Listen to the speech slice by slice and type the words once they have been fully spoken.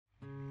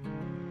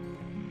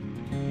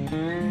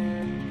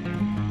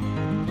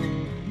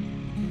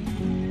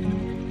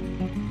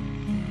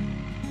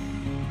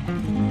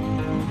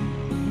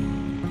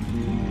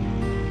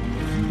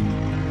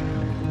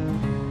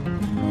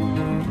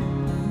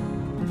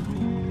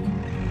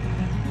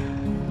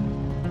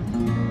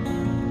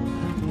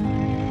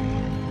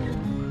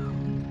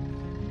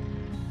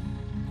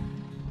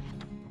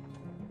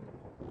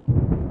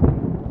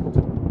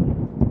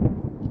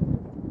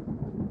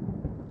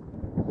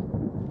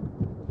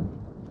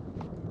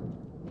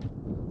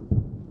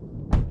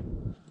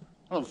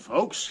Hello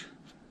folks,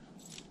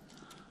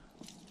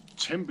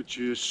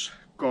 temperature's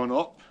gone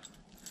up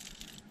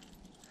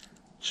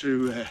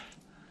to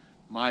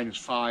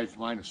 -5,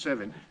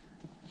 -7,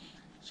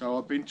 so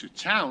I've been to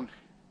town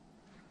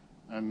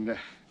and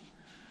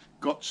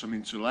got some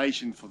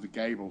insulation for the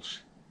gables.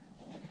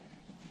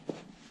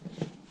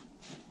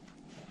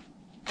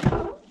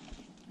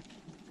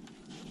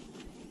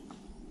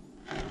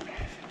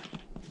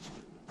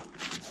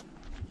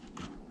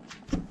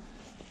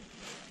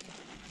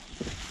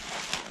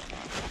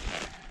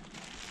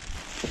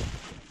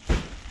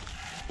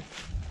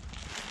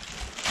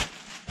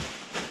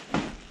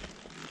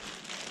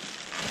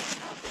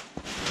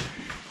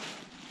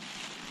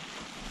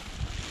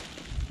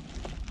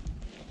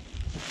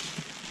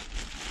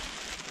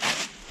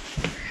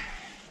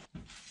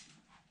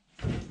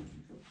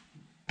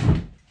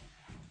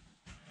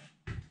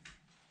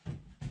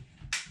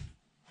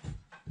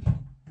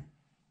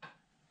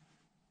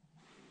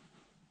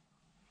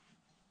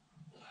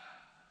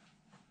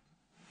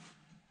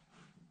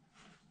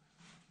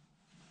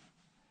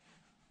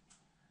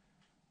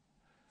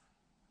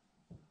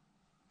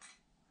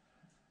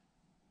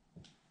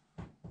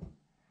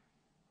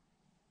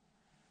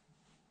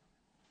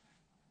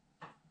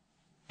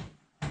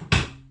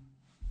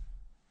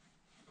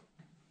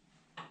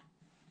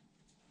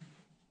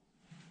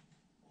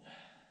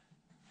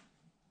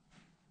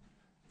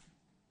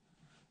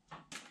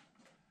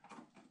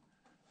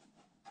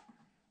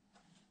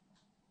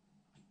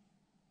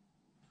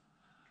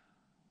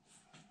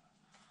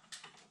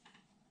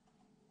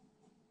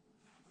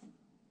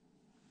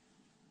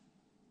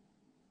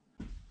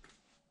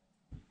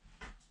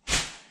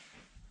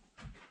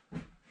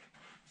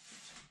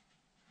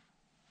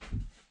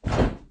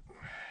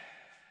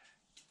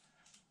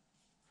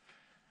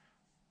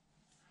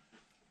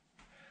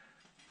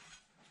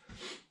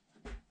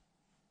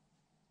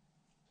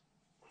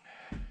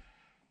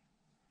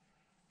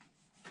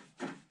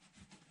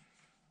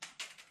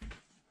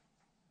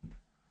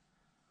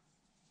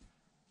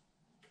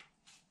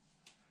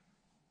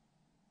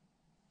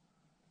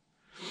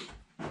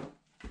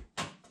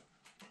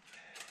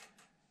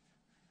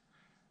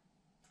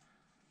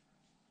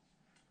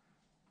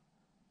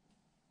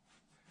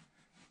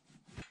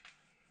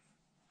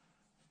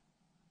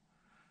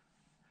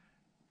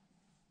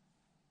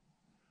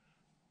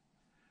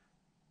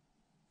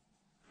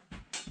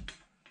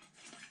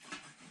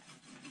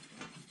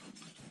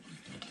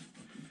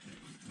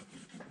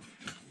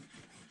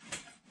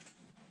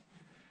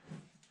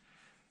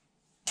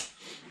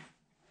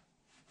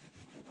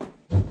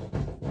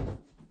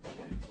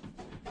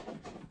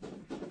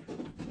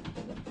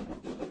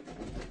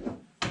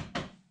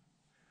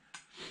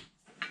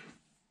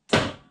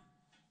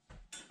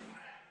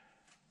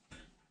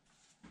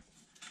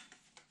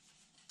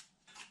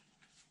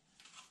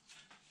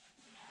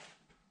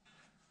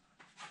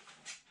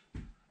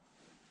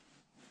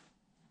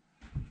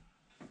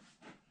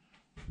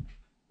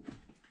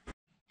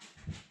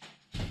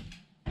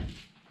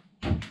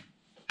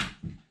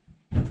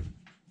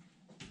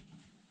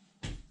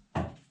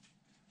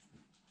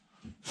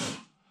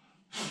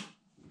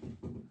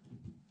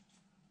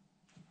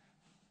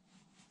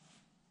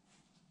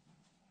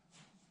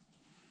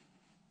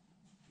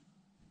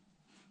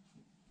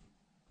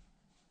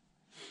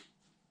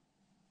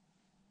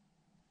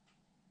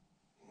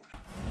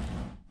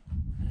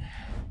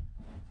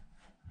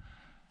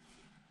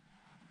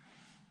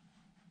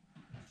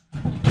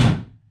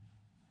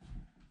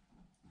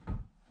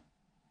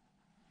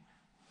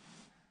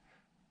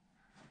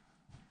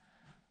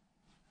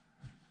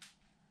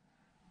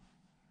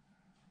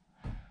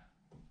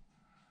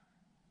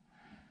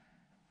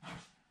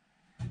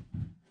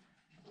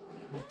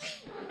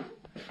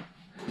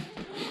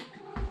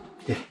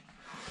 Yeah,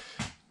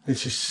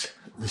 this is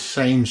the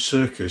same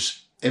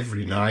circus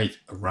every night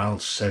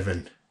around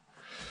 7.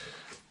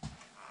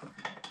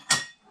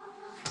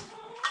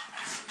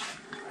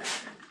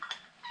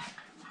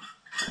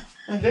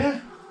 And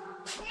there.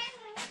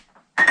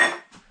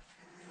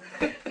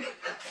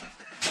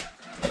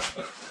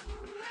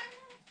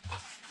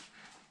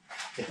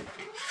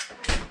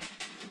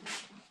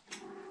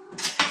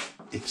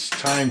 It's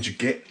time to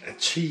get a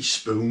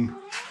teaspoon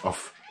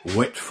of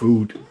wet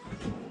food.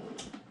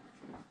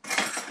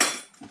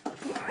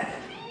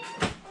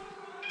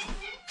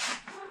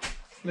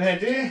 There,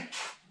 dear.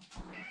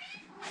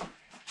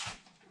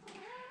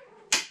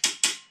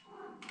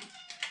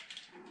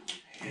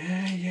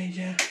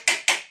 Yeah.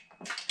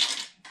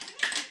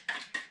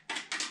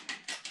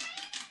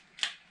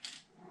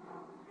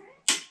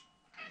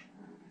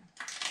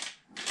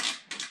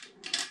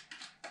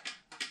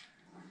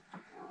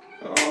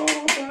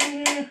 Oh,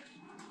 yeah.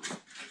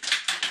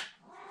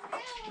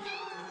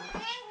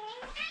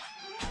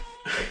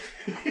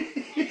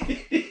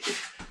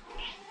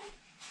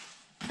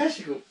 There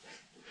she goes.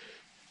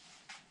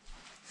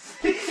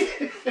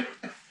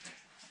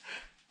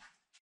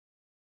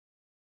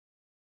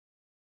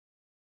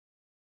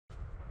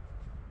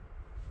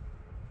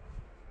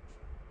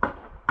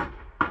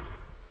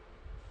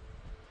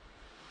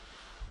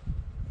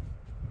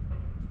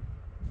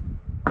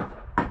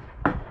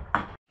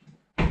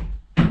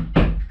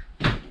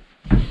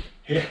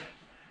 here,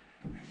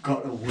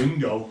 got a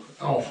window.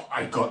 Oh,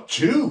 I got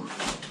two.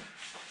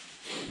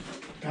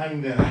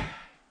 And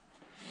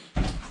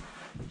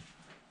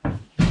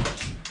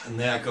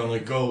they're gonna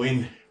go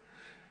in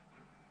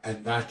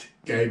at that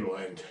gable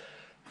end.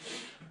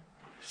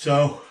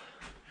 So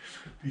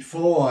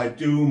before I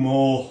do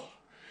more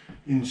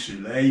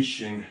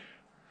insulation,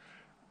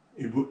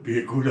 it would be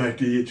a good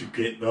idea to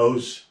get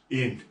those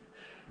in.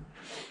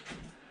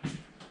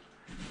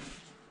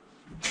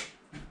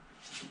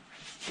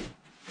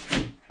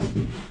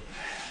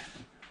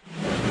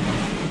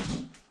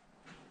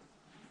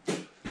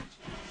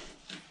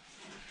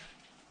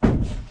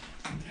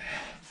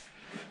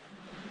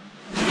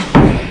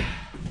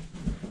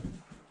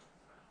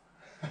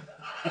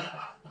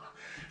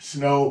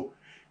 Snow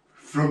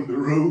from the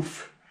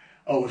roof.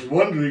 I was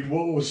wondering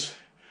what was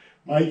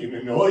making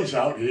a noise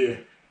out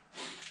here.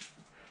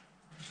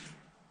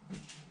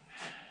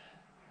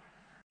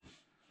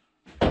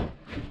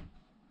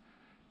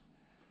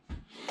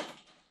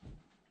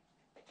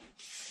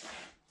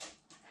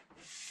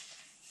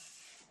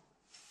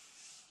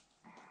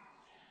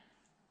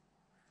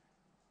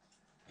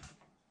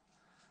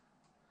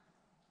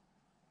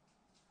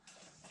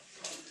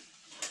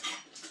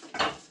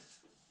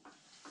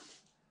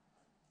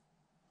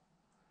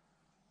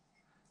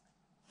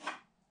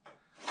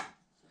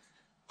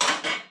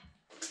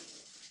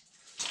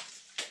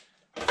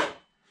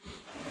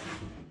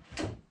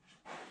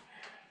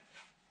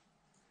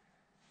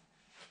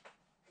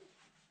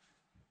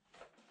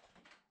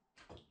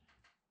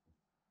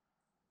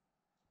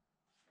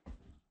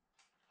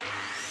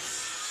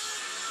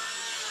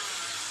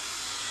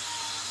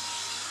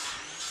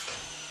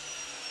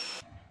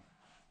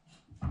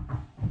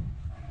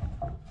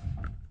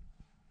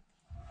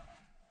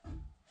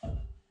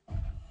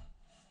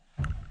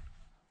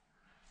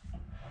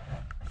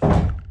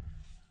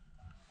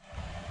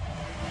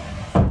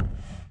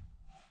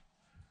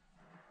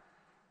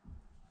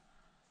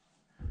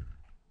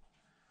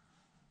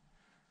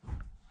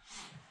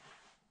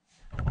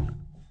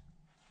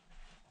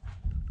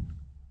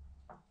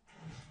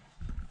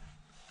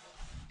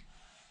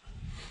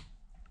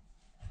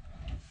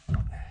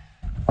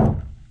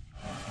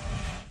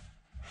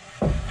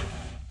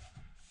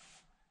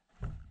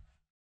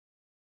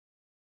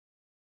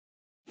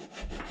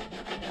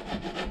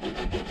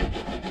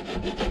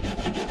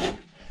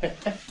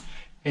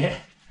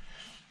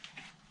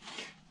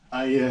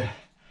 Yeah,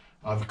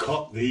 I've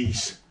cut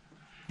these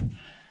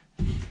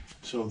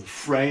so the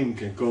frame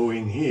can go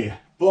in here,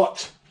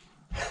 but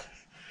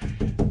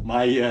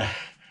my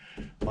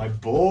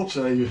boards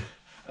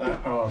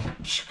are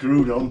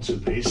screwed onto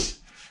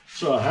this,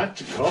 so I had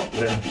to cut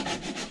them,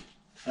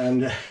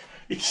 and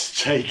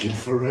it's taken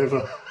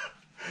forever.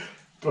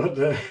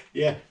 But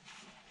yeah.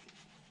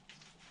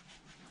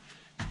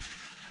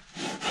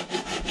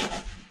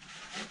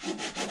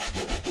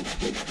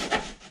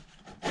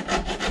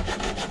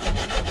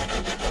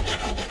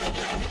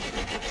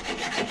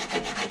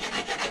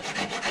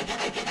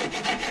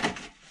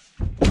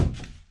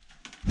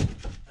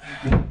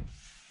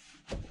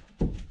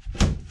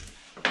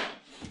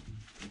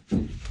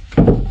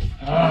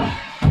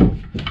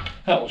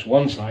 That was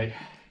one side.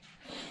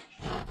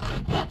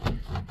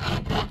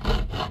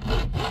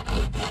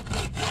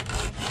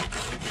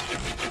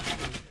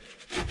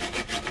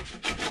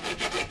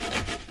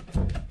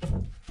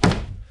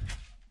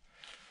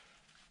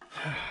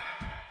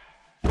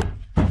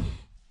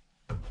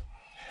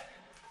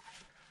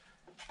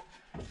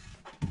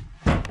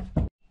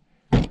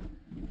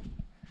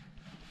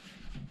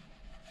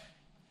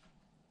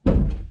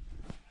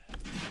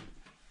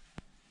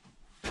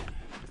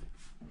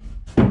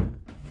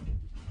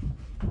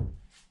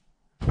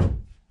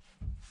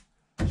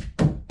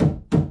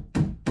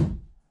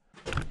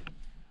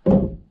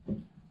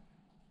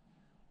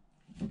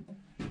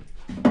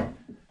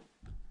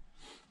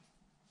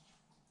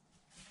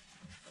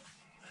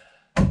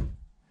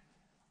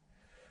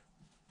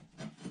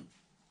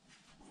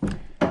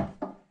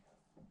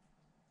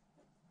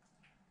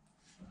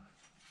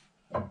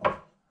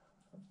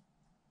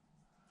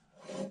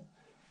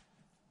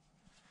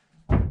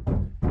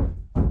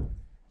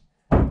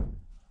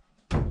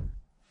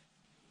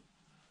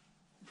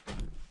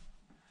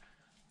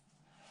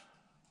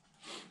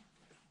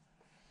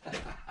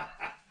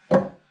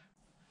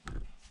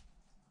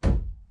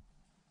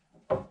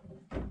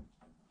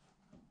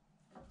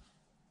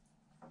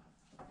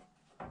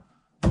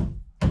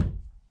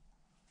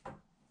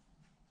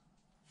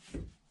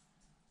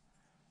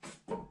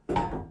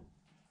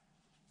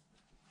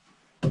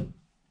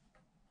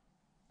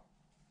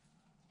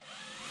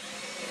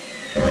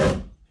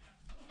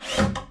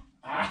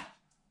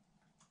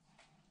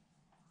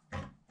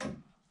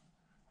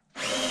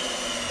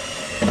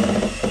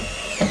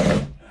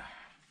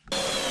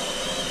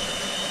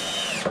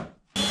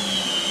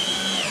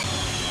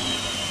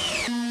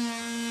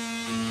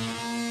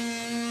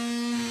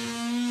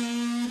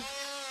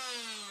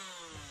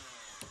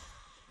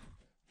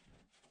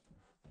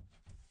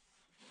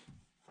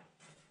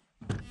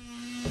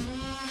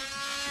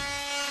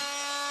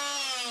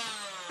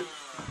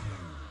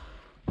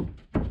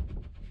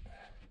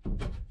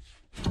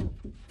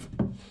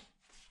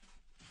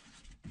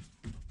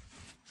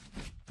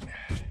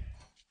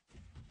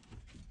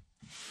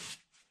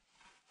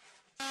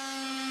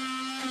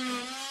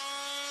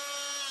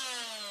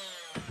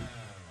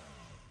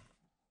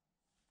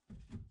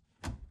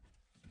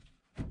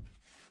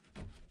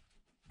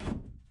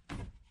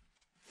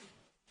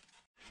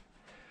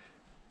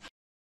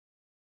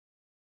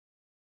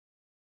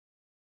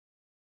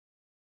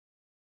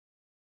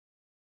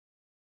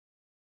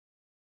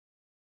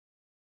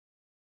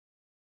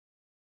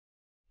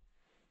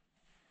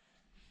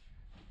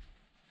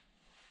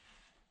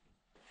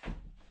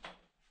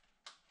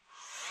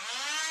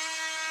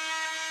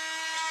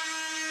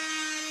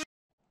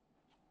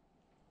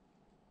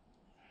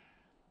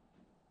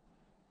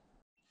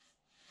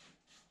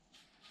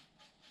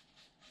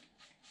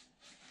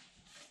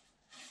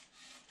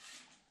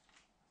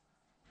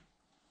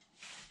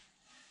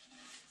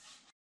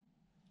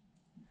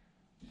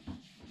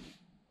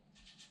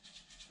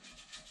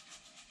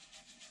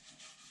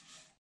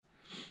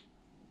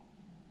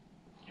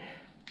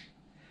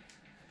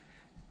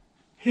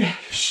 Yeah,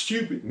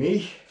 stupid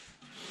me.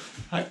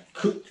 I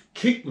could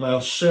kick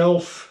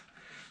myself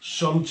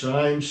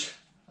sometimes,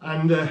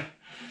 and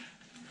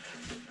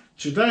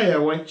today I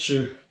went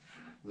to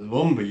the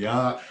lumber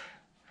yard.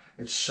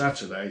 It's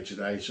Saturday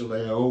today, so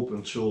they are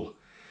open till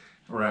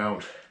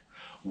around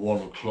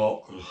 1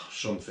 o'clock or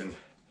something.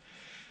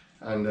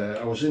 And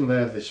I was in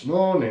there this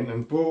morning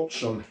and bought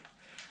some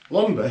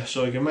lumber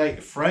so I can make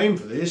a frame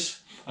for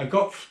this. I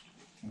got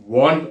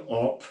one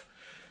up,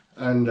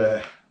 and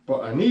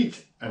but I need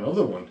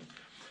another one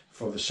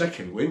for the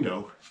second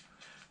window.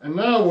 And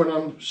now when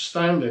I'm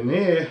standing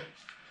here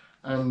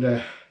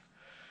and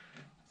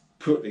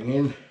putting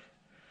in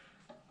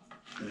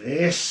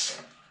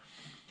this,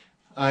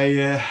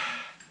 I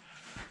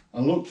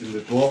looked in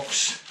the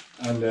box,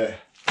 and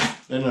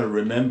then I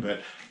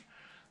remembered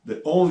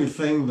the only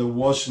thing that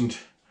wasn't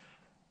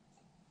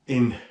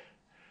in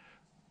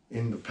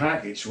the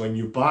package when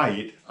you buy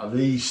it are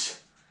these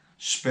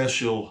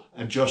special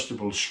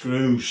adjustable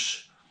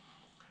screws,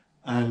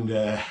 and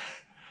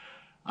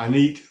I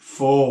need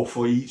 4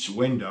 for each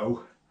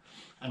window,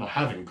 and I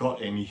haven't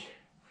got any,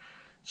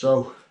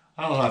 so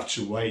I'll have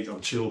to wait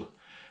until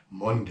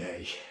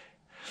Monday.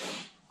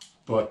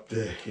 But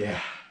yeah,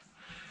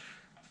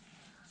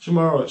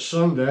 tomorrow it's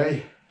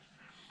Sunday,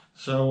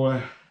 so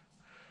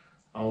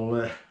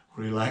I'll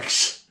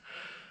relax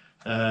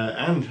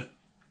and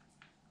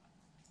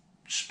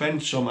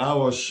spend some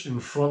hours in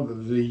front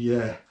of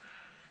the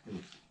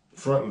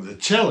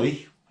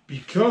telly,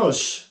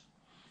 because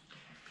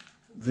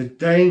the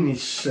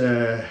Danish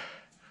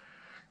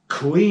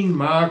Queen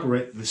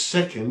Margaret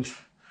II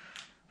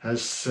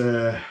has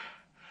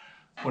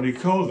what do you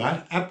call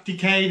that,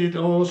 abdicated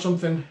or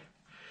something,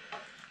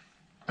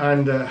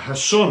 and her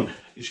son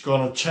is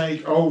going to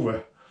take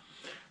over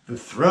the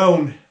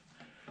throne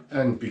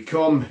and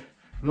become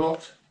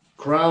not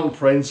Crown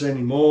Prince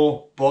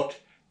anymore, but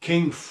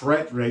King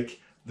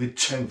Frederick the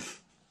 10th,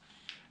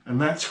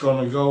 and that's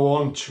going to go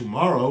on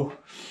tomorrow.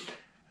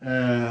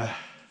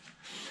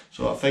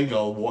 So I think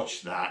I'll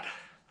watch that.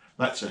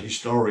 That's a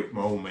historic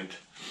moment.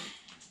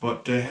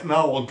 But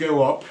now I'll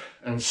go up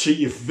and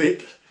see if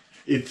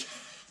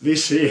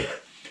this here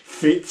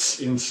fits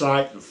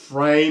inside the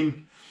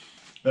frame.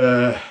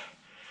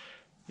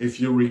 If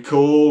you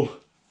recall,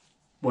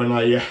 when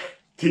I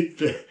did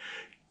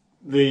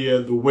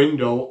the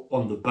window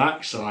on the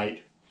back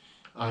side,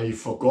 I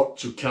forgot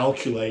to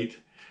calculate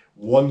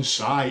one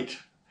side,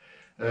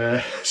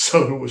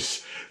 so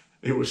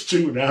it was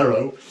too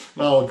narrow.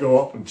 Now I'll go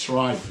up and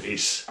try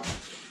this,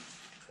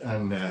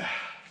 and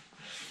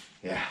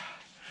yeah,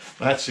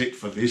 that's it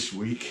for this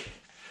week,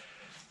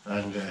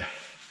 and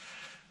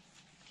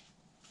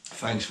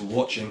thanks for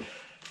watching.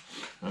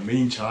 In the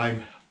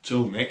meantime,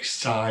 till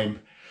next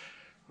time,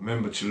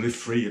 remember to live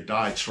free or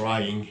die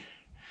trying,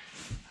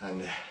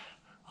 and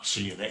I'll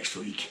see you next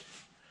week.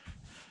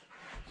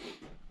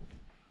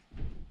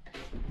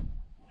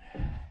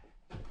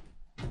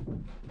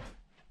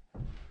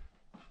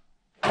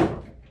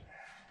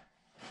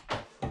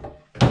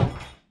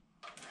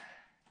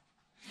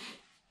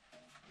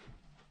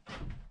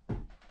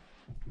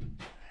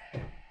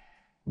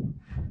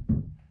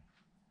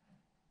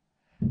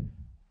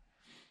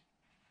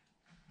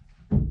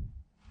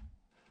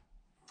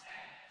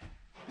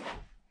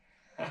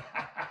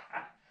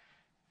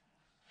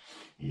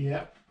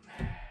 Yep.